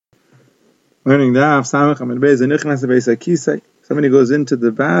Learning Daf Samach Amid Beis Nichnas Beis Akisei. Somebody goes into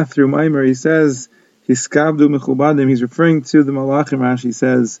the bathroom. Aimer, he says Hiskabdu Mechubadim. He's referring to the Malachim. Rashi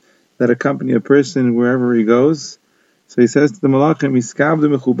says that accompany a person wherever he goes. So he says to the Malachim,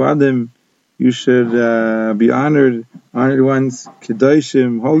 Hiskabdu Mechubadim. You should be honored ones,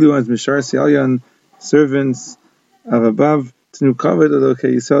 Kedoshim, holy ones, Mishar Sialyan, servants of above. Tnu Kavod.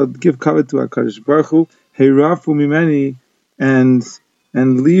 Okay, so give Kavod to HaKadosh Baruch Hu. Heirafu Mimeni, and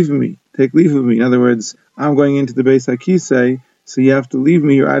leave me. Take leave of me. In other words, I'm going into the Beis HaKisei, so you have to leave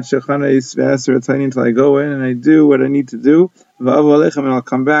me. You're at Shechanais V'Eser until I go in and I do what I need to do. V'avu Alechem, and I'll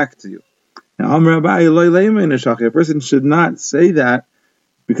come back to you. Now, a person should not say that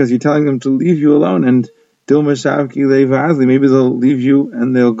because you're telling them to leave you alone. And maybe they'll leave you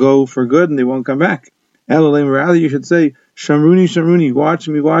and they'll go for good and they won't come back. Rather, you should say, Shamruni, Shamruni, watch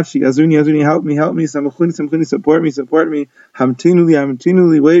me, Azuni, Azuni, help me, Samachuni, Samachuni, support me,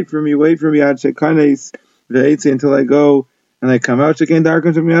 Hamtinuli, wait for me, Ad Shekanes, Ve'etzi, until I go and I come out. Shekain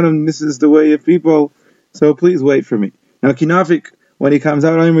Darkon Shemiyanim, this is the way of people, so please wait for me. Now, Kinafik, when he comes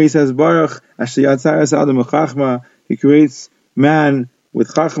out, he says, Baruch, Ashiyatzaras Adam Chachma, he creates man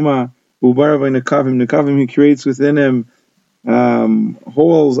with Chachma, Ubaravay Nekavim, he creates within him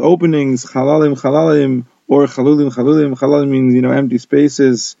holes, openings, Chalalim, or Chalulim means, empty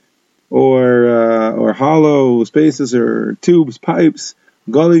spaces, or hollow spaces, or tubes, pipes.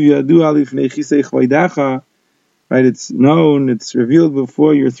 Right, it's known, it's revealed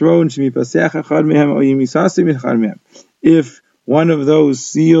before your throne. If one of those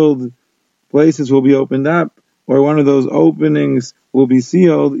sealed places will be opened up, or one of those openings will be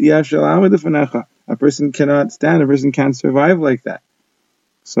sealed, a person cannot stand, a person can't survive like that.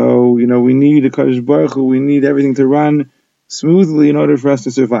 So, we need a Kadosh Baruch Hu, we need everything to run smoothly in order for us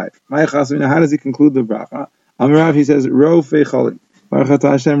to survive. How does he conclude the bracha? Amarav, he says, Rofei Cholim. Baruch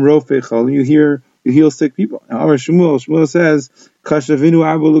atah Hashem, Rofei Cholim. You heal sick people. Now, Amar Shmuel says, Kashavinu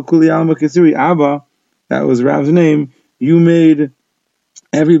Abba L'Kuli Alma Kesiri. Abba, that was Rav's name, you made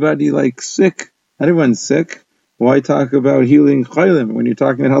everybody sick. Not everyone's sick. Why talk about healing Cholim when you're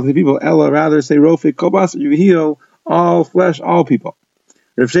talking about healthy people? Ella, rather say Rofei Kobas, you heal all flesh, all people.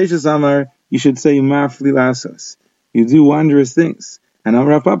 Rav Sheshes Amar, you should say Mafli Lasos. You do wondrous things. And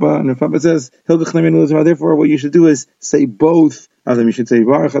Rav Papa says, therefore what you should do is say both of them. You should say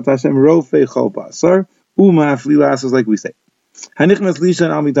Baruch atah Hashem Rofei Chol Basar Mafli Lasos, like we say. Hanichnas Lisha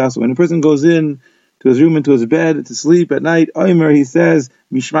Al Mitaso. When a person goes in to his room, into his bed to sleep at night, Omer, he says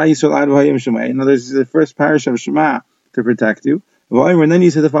Mishma Yisrael Ad V'Hayim Shema. In other words, this is the first parish of Shema to protect you. And then you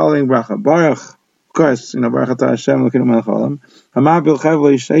say the following bracha: Baruch. Of course, Baruch atah Hashem Elokeinu melech haolam. Hamabil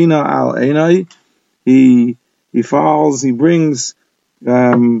chevlei sheina al einai. He falls. He brings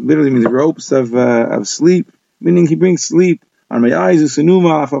literally means ropes of sleep, meaning he brings sleep on my eyes.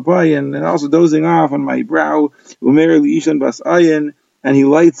 Usenuma afapai, and also dozing off on my brow. Umer liishan bas ayin, and he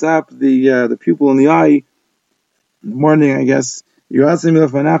lights up the pupil in the eye. In the morning, I guess. Yuatzim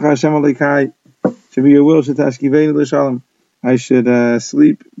lefanecha Hashem Elokai. Should be your will. Shetashkiveinu l'shalom. I should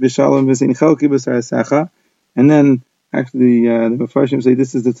sleep b'shalom v'sein chelki b'sarasecha. And then, actually, the Mefarshim say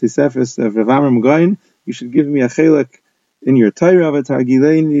this is the Tosefos of Rav Amram Gaon. You should give me a chelek in your Torah,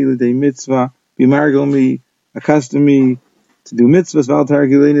 v'targileini l'dei mitzvah, b'margel me, accustom me to do mitzvahs,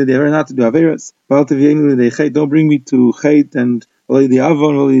 v'targileini l'dei not to do averas, v'targileini l'dei chet. Don't bring me to chet and l'dei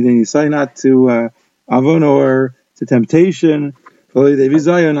avon, l'dei nisai, not to avon or to temptation, l'dei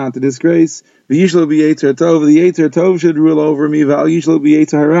vizaya, not to disgrace. V'yishlo b'yetzer tov, the yetzer tov should rule over me, v'al yishlo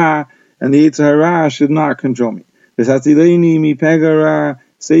b'yetzer hara, and the yetzer hara should not control me. V'satzileni mi pegara,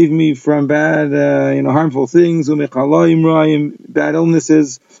 save me from bad, harmful things, u'mechaloim ra'im, bad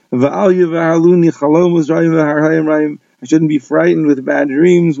illnesses. V'al yiv'aluni chalomos ra'im v'harayim ra'im. I shouldn't be frightened with bad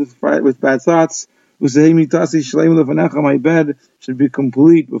dreams, with bad thoughts. U'sehemi tasi shleim lefanecha, my bed should be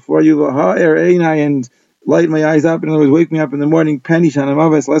complete before you. V'ha'er einai, and light my eyes up. In other words, wake me up in the morning. Penny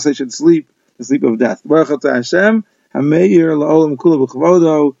shanamaves, lest I should sleep the sleep of death. Baruch atah Hashem, hameir la'olam kula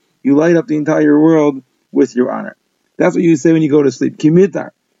b'chavodo. You light up the entire world with your honor. That's what you say when you go to sleep.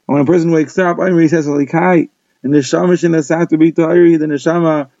 Kimitar. And when a person wakes up, he says, Alikai, and the neshama shenasatu b'tahiri, the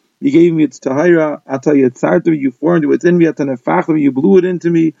neshama, you gave me its tahira, ata yitzartu, you formed it within me, ata nefachlu, you blew it into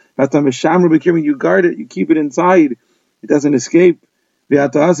me, ata meshamru b'kirmi, you guard it, you keep it inside, it doesn't escape.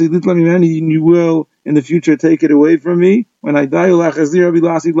 V'ata asi litla mimeni, and you will, in the future, take it away from me. When I die, ulachazir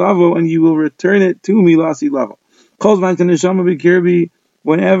b'lasi lavo, and you will return it to me, lasi lavo. Calls my neshama b'kirbi,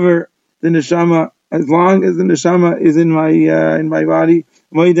 whenever the neshama, as long as the neshama is in my body,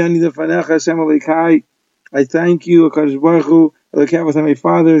 I thank you, HaKadosh Baruch Hu, my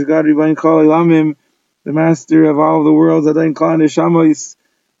fathers, God Ribono Kol Olamim, the master of all the worlds, Adain Kol Neshamas,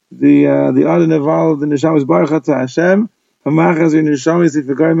 the other Naval of the Neshamas Baruch Hashem. Hamachas your Neshamas, if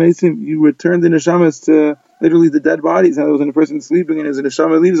a guy makes him, you return the Neshamas to literally the dead bodies. How when a person sleeping and his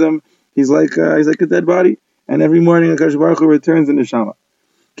Neshama leaves him, he's like a dead body. And every morning, Akash Baruch Hu returns the Neshama.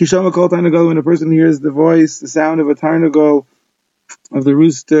 Kishama Kol Tarnagol, when a person hears the voice, the sound of a Tarnagol, of the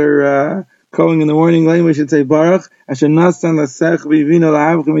rooster crowing in the morning, we should say Baruch Asher Nasan LaSechvi Vino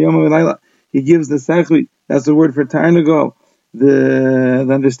LaHavchim Yom V'Layla. He gives the Sechvi, that's the word for Tarnagol, the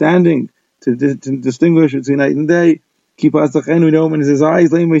understanding to distinguish between night and day. Keep us the chen, we open his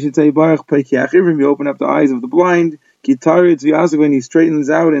eyes. We should say Baruch Peki Achivrim, you open up the eyes of the blind. Kitarit V'Yasek, when he straightens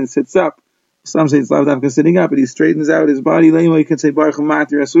out and sits up. Some say it's Lavdavka sitting up, but he straightens out his body. You can say Baruch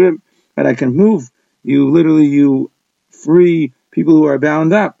Matir Asurim, and I can move. You free people who are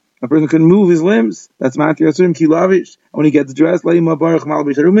bound up. A person can move his limbs. That's Matir Asurim Kilavish. When he gets dressed, Leima Baruch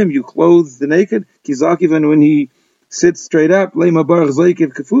Malbish Harumim, you clothe the naked. Kizakiv, and when he sits straight up, Leima Baruch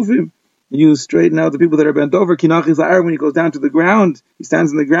Zaikiv Kafufim, you straighten out the people that are bent over. Kinachis La'ar, when he goes down to the ground, he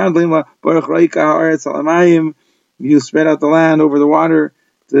stands on the ground. Leima Baruch Raika Haaretz Alamayim, you spread out the land over the water.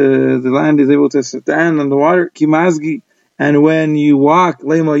 The land is able to stand on the water. Kimazgi, and when you walk,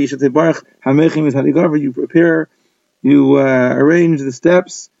 Leima Yishatei Baruch Hamechim is Hadigavar, you prepare, you arrange the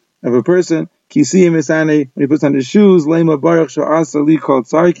steps of a person. Kisiyim Isane, when he puts on his shoes, Leima Baruch Sha'asa Li Kol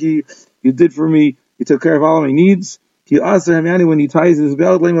Tzarki, you did for me, you took care of all of my needs. Ki Asa Hamyani, when he ties his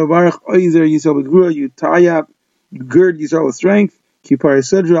belt, Leima Baruch Oizer Yisrael B'Grua, you tie up, you gird Yisrael with strength. Ki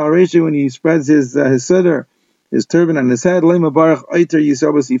Parisudra Al Resha, when he spreads his sudr, his turban on his head, Leima Baruch Oiter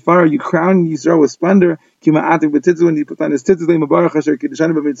Yisrael B'Sifar, you crown Yisrael with splendor. Kima Atik B'Tzitzis, when you put on his tzitzis, Leima Baruch Asher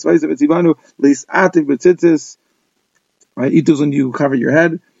Kiddishanu B'Mitzvayis B'Tzivanu, Leis Atik B'Tzitzis, right? Itus, when you cover your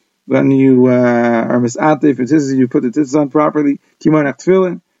head, when you are Misatik B'Tzitzis, you put the tzitzis on properly. Kima Nach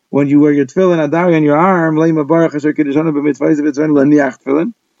Tefillin, when you wear your tefillin Adari on your arm, Leima Baruch Asher Kiddishanu B'Mitzvayis B'Tzivanu, L'niach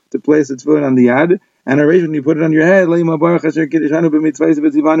Tefillin, to place the tefillin on the yad, and when you put it on your head, Leima Baruch Asher Kiddishanu B'Mitzvayis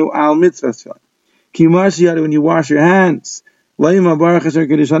B'Tzivanu, Al Mitzvahs Tefillin. Kimashi, when you wash your hands, Leima Baruch Asher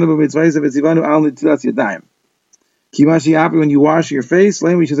Kiddishanu B'Mitzvayis B'Tzivanu Al Nitilas Yadayim. Kimashi, when you wash your face,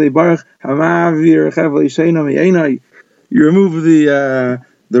 Leima, you should say Baruch Hamavir Chevel Yisheina Me'enai. You remove the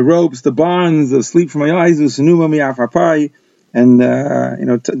ropes, the bonds of sleep from my eyes, Usunuma Mi'afapai, and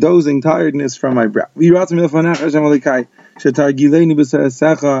dozing tiredness from my brow. You should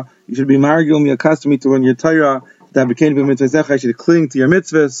be margil me, accustom me to learn your Torah. That became a mitzvah. I should cling to your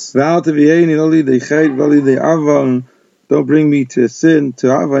mitzvahs. Don't bring me to sin,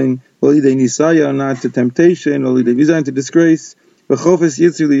 to avain. Not to temptation. To disgrace. And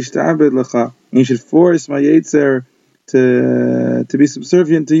you should force my yetzer to be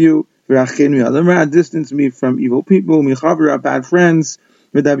subservient to you. Distance me from evil people. Bad friends.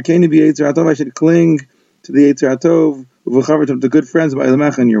 I should cling to the yetzer atov. To good friends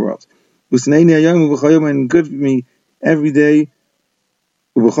in your world. And give me every day,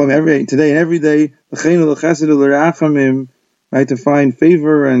 today and every day, right, to find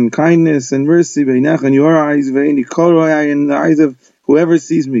favor and kindness and mercy in your eyes, in the eyes of whoever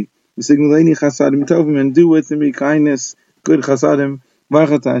sees me. And do with me kindness, good chasadim,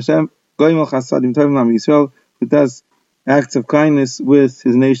 who does acts of kindness with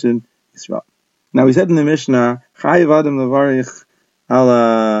his nation, Israel. Now we said in the Mishnah, Chayiv Adam Levarich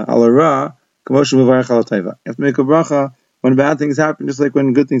ala Ra, you have to make a bracha when bad things happen, just like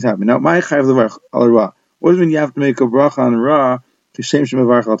when good things happen. Now, my chayav levarich al ra. What does it mean you have to make a bracha on ra? Kishem shem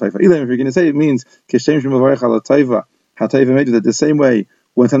mevarich al taiva. If you're going to say it means kishem shem mevarich al taiva, ha taiva meitiv. That the same way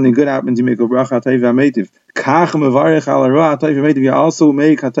when something good happens, you make a bracha ha taiva meitiv. Kach mevarich al ra taiva meitiv. You also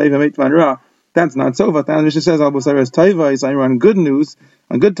make ha taiva meitiv on ra. That's not so. But the Mishnah says al b'saris taiva is on good news,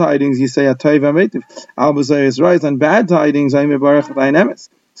 on good tidings. You say ha taiva meitiv. Al b'saris ra is on bad tidings. I mevarich ha emes.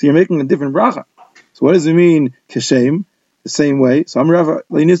 So you're making a different bracha. So what does it mean, kishem? The same way. So I'm Rava.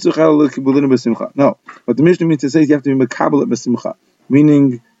 No. What the Mishnah means to say is you have to be mekabel b'simcha,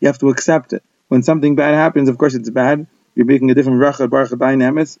 meaning you have to accept it. When something bad happens, of course it's bad. You're making a different bracha, baruch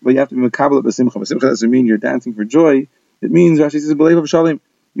dynamics, but you have to be mekabel b'simcha. B'simcha doesn't mean you're dancing for joy. It means Rashi says b'leiv of shalim.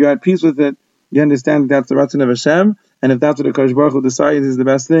 You're at peace with it. You understand that that's the ratzon of Hashem, and if that's what the Kodesh Baruch Hu decides is the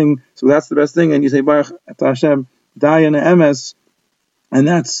best thing, so that's the best thing, and you say baruch to Hashem, dayan emes, and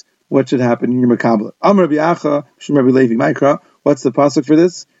that's what should happen in your Makabla. Amr Bi'acha, Shum Rabbi Levi, Mikra. What's the pasuk for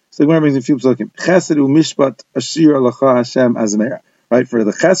this? So the Gemara brings a few psukim. Chesed u mishpat ashir alacha Hashem azamera. Right, for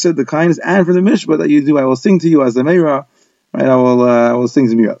the chesed, the kindness, and for the mishpat that you do, I will sing to you azamera. Right, I will sing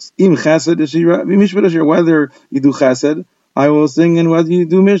zemiras. Im chesed ashira, mishpat ashir. Whether you do chesed, I will sing, and whether you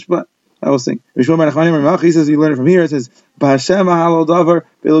do mishpat, I will sing. He says you learn it from here. It says B'Hashem ha'alol davar,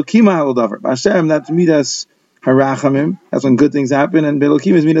 B'Elokim ha'alol davar. B'Hashem, that's midas Harachamim, that's when good things happen, and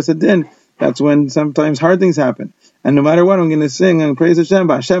Belokim is Midas Adin, that's when sometimes hard things happen. And no matter what, I'm going to sing and praise Hashem.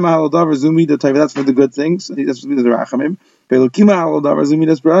 Hashem ha'alodavar zumida taiva. That's for the good things. That's for the rachamim. Belokim ha'alodavar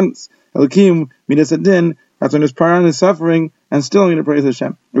zumidas pranis. Elokim midas adin. That's when his paran is suffering, and still I'm going to praise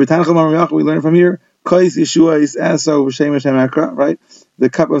Hashem. We learn from here. Kais Yeshua is eso v'shem Hashem akra. Right, the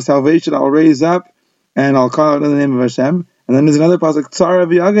cup of salvation I'll raise up, and I'll call out in the name of Hashem. And then there's another pasuk. Tzara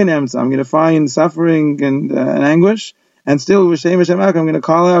v'yaganem. I'm going to find suffering and anguish, and still v'shem Hashem akra. I'm going to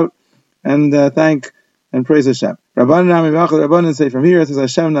call out and thank and praise Hashem. Rabbanan say from here, it says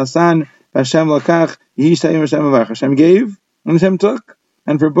Hashem nasan, Hashem lakach, Yishayim Hashem avach. Hashem gave, and Hashem took.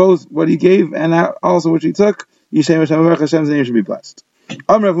 And for both what he gave and also what he took, Yishayim Hashem avach, Hashem's name should be blessed.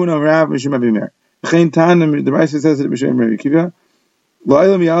 Am Rav Huna Rav Mishum Abi Meir. The Rashi says it Mishum Rabbi Kiva.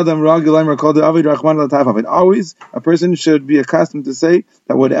 Always, a person should be accustomed to say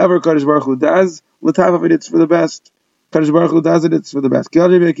that whatever Kadosh Baruch Hu does, it's for the best. Kadosh Baruch Hu does it, it's for the best.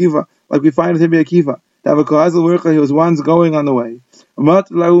 Like we find with Rabbi Akiva. He was once going on the way,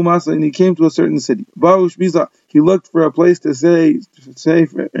 and he came to a certain city. He looked for a place to stay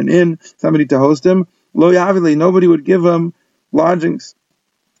for an inn, somebody to host him. Nobody would give him lodgings,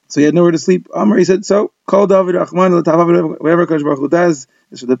 so he had nowhere to sleep. He said, "So call David Rahman, whatever Kadosh Baruch Hu does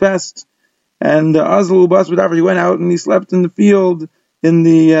is for the best." And he went out and he slept in the field in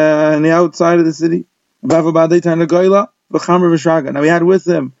the outside of the city. Now he had with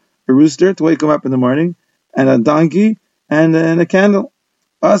him a rooster to wake him up in the morning, and a donkey, and a candle.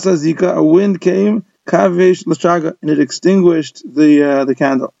 Asa Zika, a wind came, kavesh l'shaga, and it extinguished the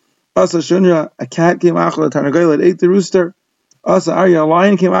candle. Asa Shunra, a cat came achal l'tarnagoyla, it ate the rooster. Asa Arya, a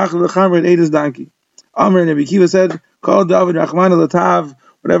lion came achal l'chamra, it ate his donkey. Amr and Rabbi Kiva said, call David Rahman al-Tav,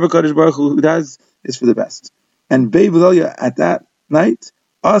 whatever Kadosh Baruch Hu does is for the best. And Be'Beloya, at that night,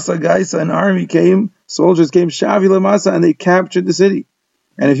 Asa Gaisa, an army came, soldiers came, Shavi Lamasa, and they captured the city.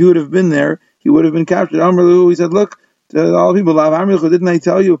 And if he would have been there, he would have been captured. Amrlu, he said, look, to all the people, didn't I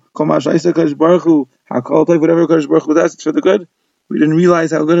tell you, whatever Kadosh Baruch Hu does, it's for the good? We didn't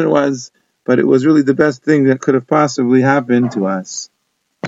realize how good it was, but it was really the best thing that could have possibly happened to us.